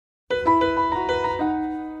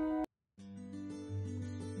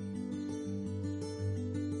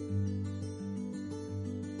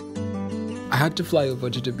had to fly over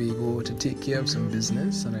to Tobago to take care of some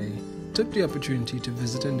business, and I took the opportunity to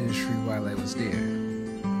visit a nursery while I was there.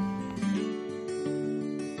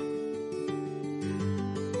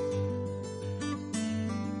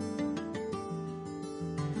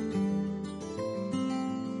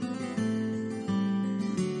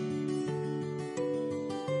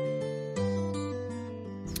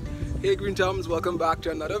 Hey Green Thumbs, welcome back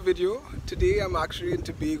to another video. Today I'm actually in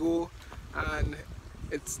Tobago and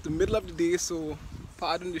it's the middle of the day, so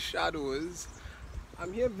pardon the shadows.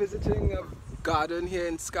 I'm here visiting a garden here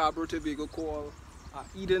in Scarborough, Tobago called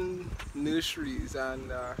Eden Nurseries,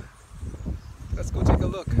 and let's go take a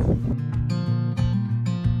look.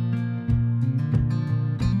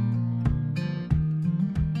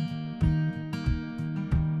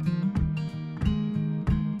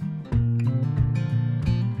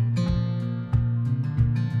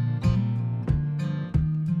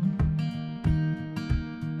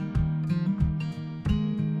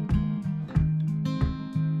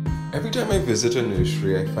 Every time I visit a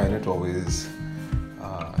nursery, I find it always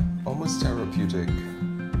almost therapeutic,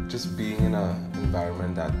 just being in an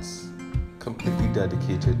environment that's completely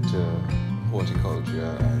dedicated to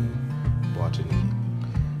horticulture and botany.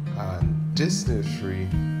 And this nursery,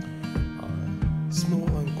 small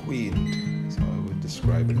and quaint, is how I would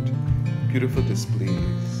describe it. Beautiful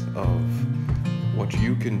displays of what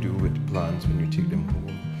you can do with plants when you take them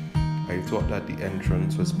home. I thought that the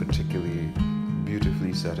entrance was particularly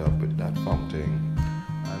beautifully set up with that fountain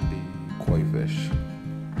and the koi fish.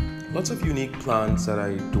 Lots of unique plants that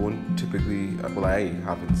I don't typically, I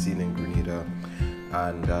haven't seen in Grenada,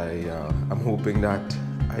 and I'm hoping that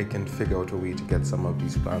I can figure out a way to get some of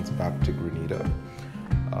these plants back to Grenada.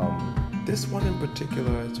 This one in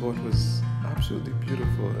particular I thought was absolutely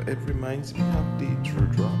beautiful. It reminds me of the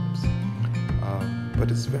dewdrops,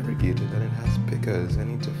 but it's variegated and it has pickers. I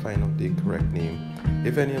need to find out the correct name.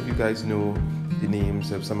 If any of you guys know the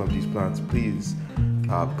names of some of these plants, please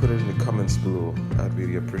put it in the comments below. I'd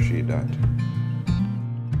really appreciate that.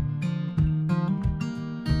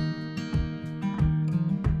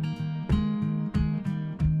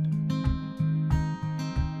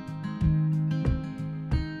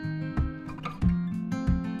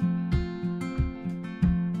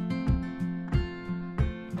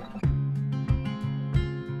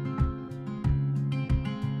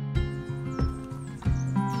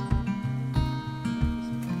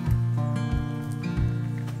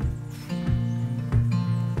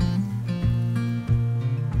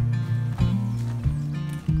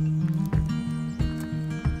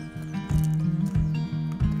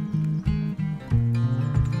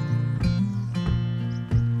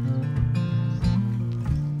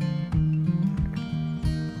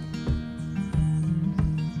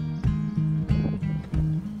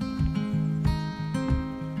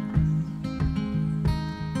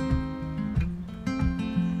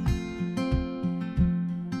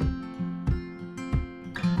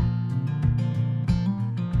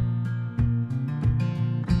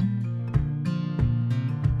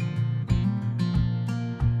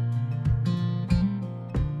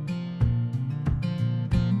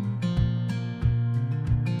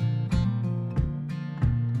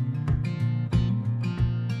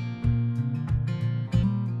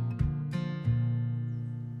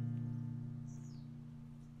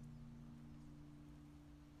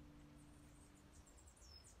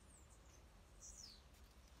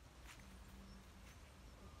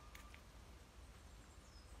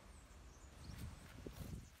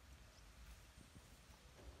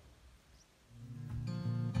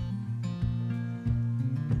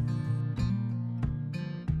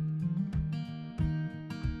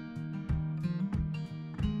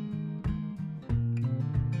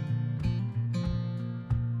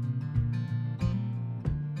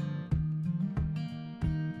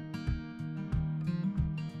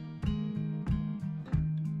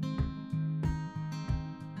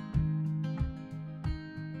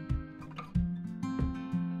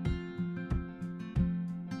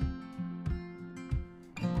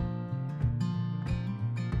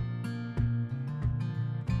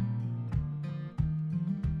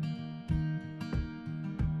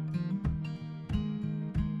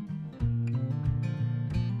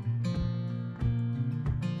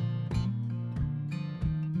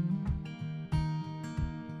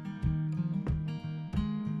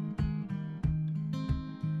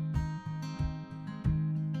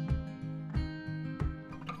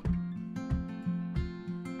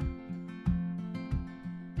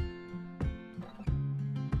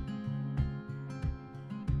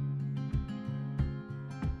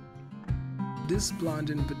 This plant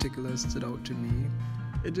in particular stood out to me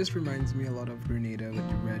It just reminds me a lot of Grenada with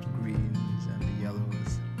the red, greens, and the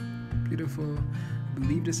yellows. Beautiful. I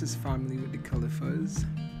believe this is family with the color fuzz.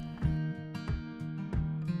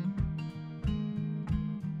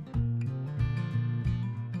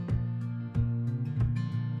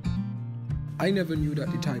 I never knew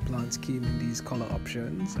that the Thai plants came in these color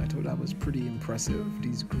options. I thought that was pretty impressive,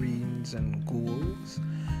 these greens and golds.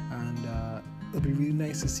 And it'll be really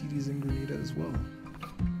nice to see these in Grenada as well.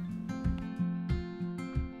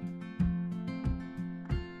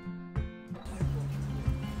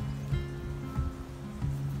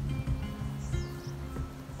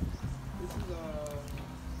 This is a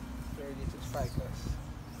variegated ficus.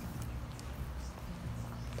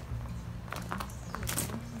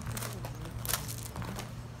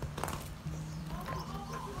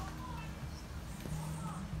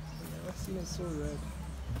 I've seen it so red.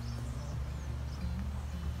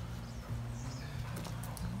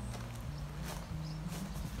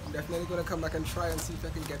 I'm definitely gonna come back and try and see if I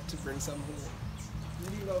can get to bring some home.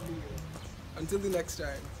 Really lovely. Until the next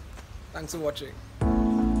time, thanks for watching.